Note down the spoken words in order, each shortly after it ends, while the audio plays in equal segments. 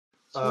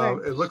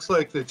Sure. It looks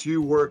like that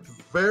you worked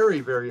very,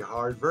 very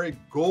hard, very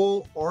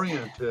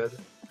goal-oriented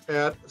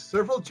at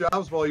several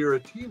jobs while you were a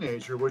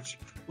teenager, which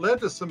led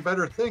to some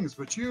better things.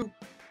 But you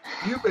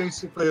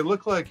basically, it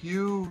looked like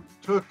you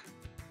took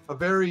a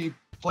very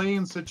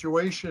plain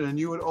situation and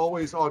you would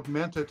always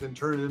augment it and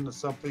turn it into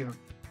something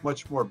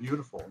much more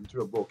beautiful,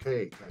 into a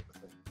bouquet type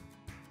of thing.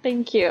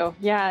 Thank you.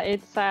 Yeah,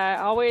 it's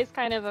always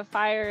kind of a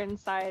fire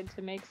inside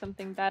to make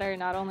something better,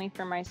 not only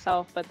for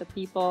myself, but the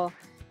people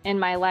in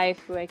my life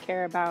who I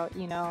care about,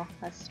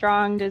 a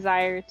strong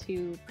desire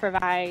to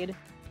provide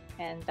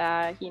and,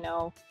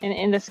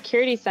 in the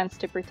security sense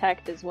to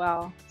protect as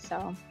well.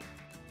 So.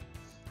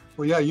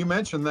 Well, yeah, you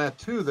mentioned that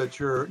too, that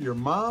your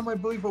mom, I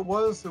believe it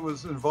was, that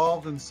was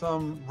involved in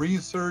some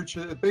research,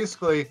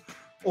 basically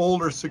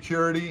older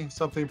security,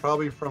 something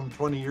probably from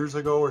 20 years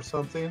ago or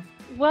something.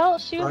 Well,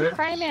 she was right? a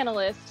crime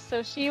analyst,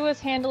 so she was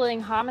handling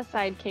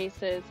homicide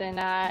cases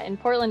in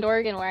Portland,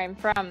 Oregon, where I'm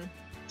from.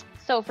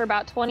 So for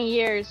about 20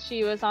 years,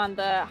 she was on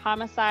the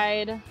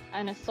homicide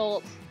and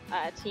assault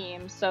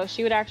team. So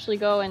she would actually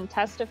go and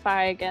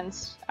testify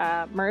against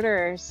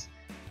murderers,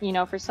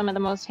 for some of the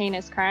most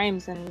heinous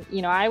crimes. And,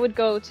 I would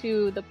go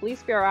to the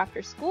police bureau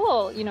after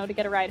school, to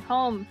get a ride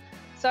home.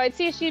 So I'd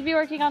see she'd be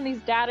working on these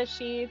data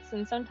sheets,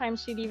 and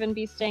sometimes she'd even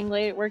be staying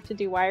late at work to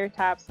do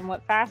wiretaps. And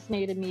what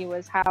fascinated me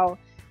was how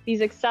these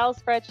Excel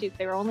spreadsheets,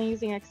 they were only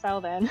using Excel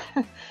then,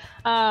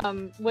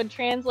 would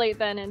translate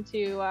then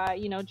into,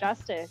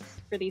 justice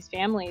for these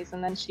families.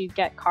 And then she'd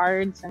get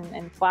cards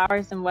and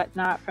flowers and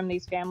whatnot from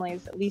these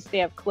families. At least they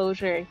have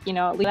closure,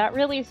 that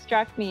really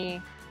struck me.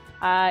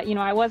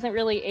 I wasn't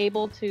really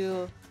able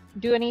to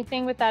do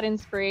anything with that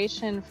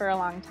inspiration for a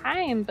long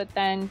time. But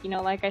then,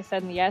 like I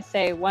said in the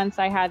essay, once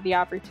I had the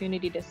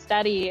opportunity to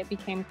study, it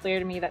became clear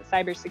to me that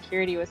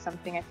cybersecurity was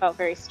something I felt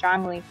very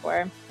strongly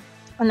for.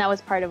 And that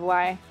was part of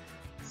why.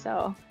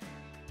 So,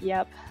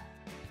 yep.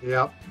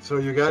 Yeah. So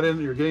you're getting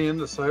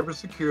into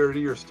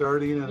cybersecurity. You're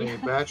starting in a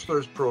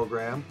bachelor's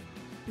program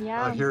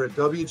here at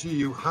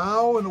WGU.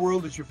 How in the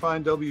world did you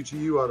find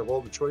WGU out of all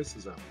the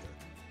choices out there?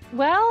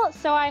 Well,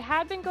 so I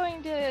had been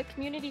going to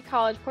community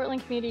college,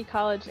 Portland Community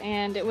College,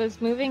 and it was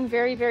moving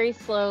very, very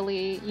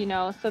slowly,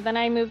 So then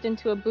I moved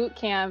into a boot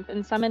camp,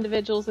 and some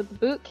individuals at the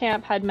boot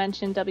camp had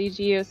mentioned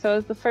WGU. So it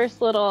was the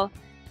first little,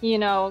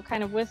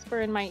 kind of whisper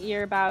in my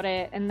ear about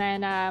it. And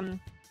then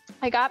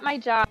I got my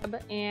job,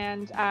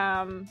 and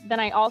then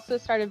I also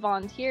started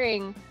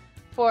volunteering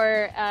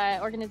for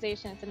an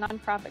organization. It's a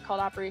nonprofit called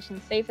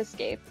Operation Safe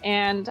Escape.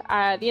 And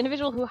the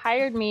individual who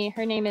hired me,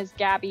 her name is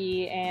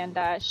Gabby, and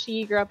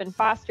she grew up in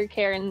foster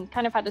care and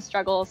kind of had to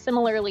struggle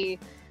similarly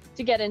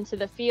to get into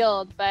the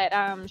field. But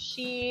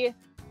she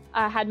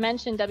had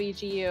mentioned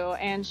WGU,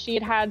 and she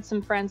had had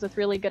some friends with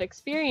really good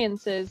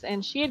experiences,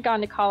 and she had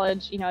gone to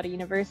college, at a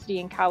university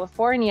in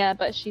California,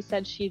 but she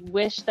said she'd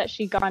wished that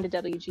she'd gone to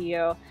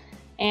WGU.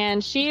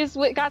 And she's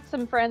got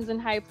some friends in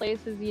high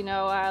places,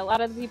 a lot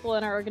of the people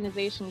in our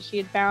organization she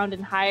had found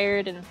and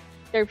hired, and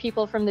there are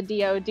people from the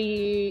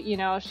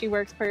DOD, she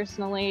works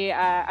personally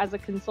as a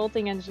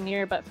consulting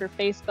engineer, but for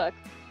Facebook,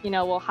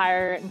 we'll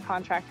hire and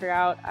contract her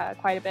out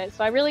quite a bit.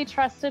 So I really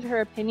trusted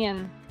her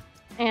opinion,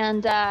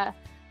 and I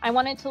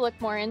wanted to look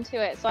more into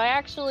it. So I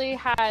actually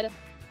had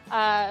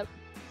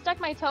stuck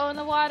my toe in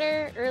the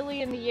water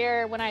early in the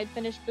year when I had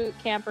finished boot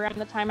camp around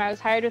the time I was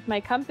hired with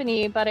my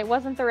company, but it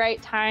wasn't the right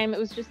time. It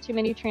was just too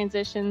many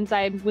transitions.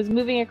 I was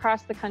moving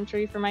across the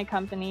country for my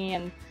company,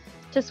 and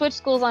to switch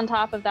schools on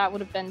top of that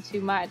would have been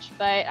too much.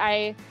 But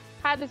I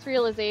had this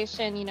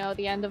realization,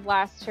 the end of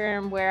last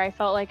term, where I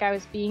felt like I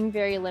was being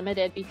very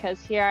limited, because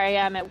here I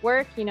am at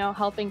work,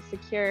 helping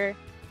secure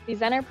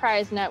these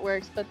enterprise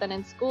networks, but then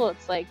in school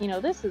it's like,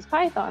 this is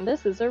Python,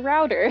 this is a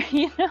router,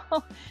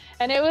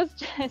 and it was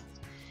just,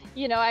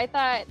 I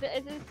thought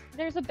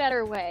there's a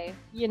better way,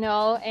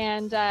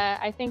 and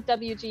I think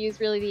WG is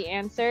really the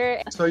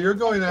answer. So you're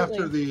going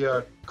after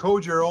the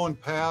Code Your Own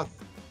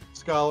Path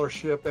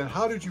scholarship, and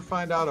how did you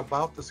find out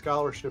about the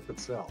scholarship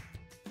itself?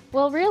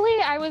 Well,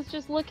 really, I was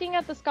just looking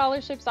at the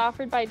scholarships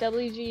offered by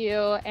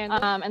WGU,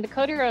 and the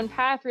Code Your Own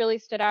Path really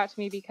stood out to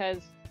me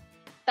because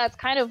that's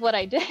kind of what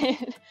I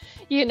did,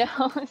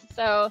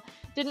 so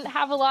didn't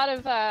have a lot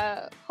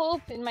of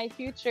hope in my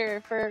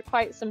future for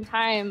quite some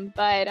time.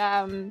 But,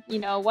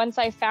 once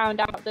I found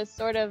out this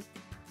sort of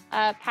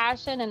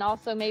passion and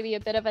also maybe a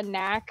bit of a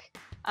knack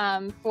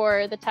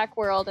for the tech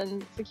world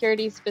and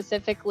security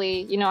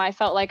specifically, I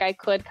felt like I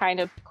could kind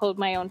of code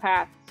my own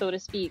path, so to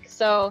speak.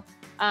 So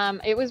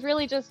it was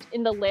really just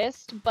in the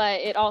list, but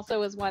it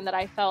also was one that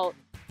I felt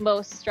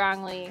most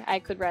strongly I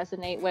could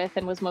resonate with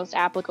and was most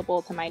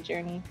applicable to my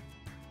journey.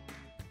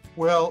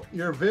 Well,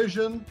 your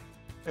vision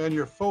and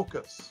your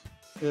focus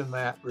in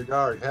that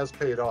regard has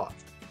paid off,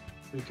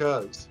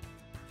 because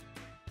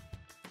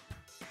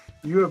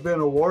you have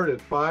been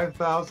awarded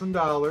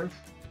 $5,000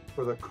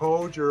 for the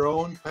Code Your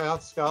Own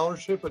Path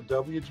scholarship at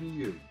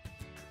WGU.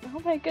 Oh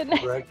my goodness.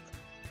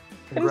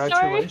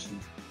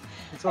 Congratulations.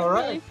 It's all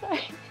right. Really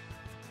sorry.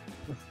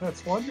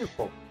 That's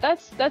wonderful.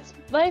 That's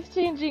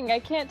life-changing. I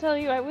can't tell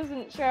you, I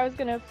wasn't sure I was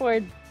going to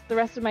afford the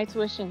rest of my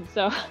tuition,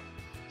 so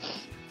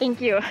Thank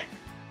you.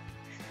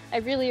 I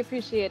really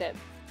appreciate it.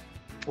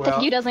 Well,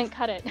 Thank you doesn't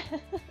cut it.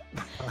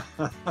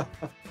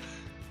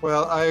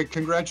 well, I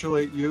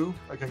congratulate you.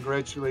 I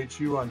congratulate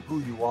you on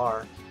who you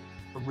are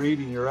from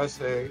reading your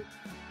essay.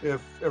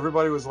 If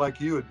everybody was like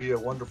you, it'd be a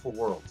wonderful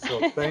world. So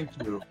thank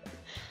you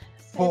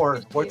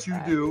for what you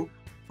do,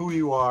 who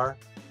you are,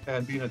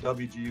 and being a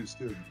WGU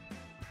student.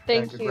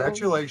 Thank and you.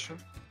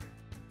 congratulations.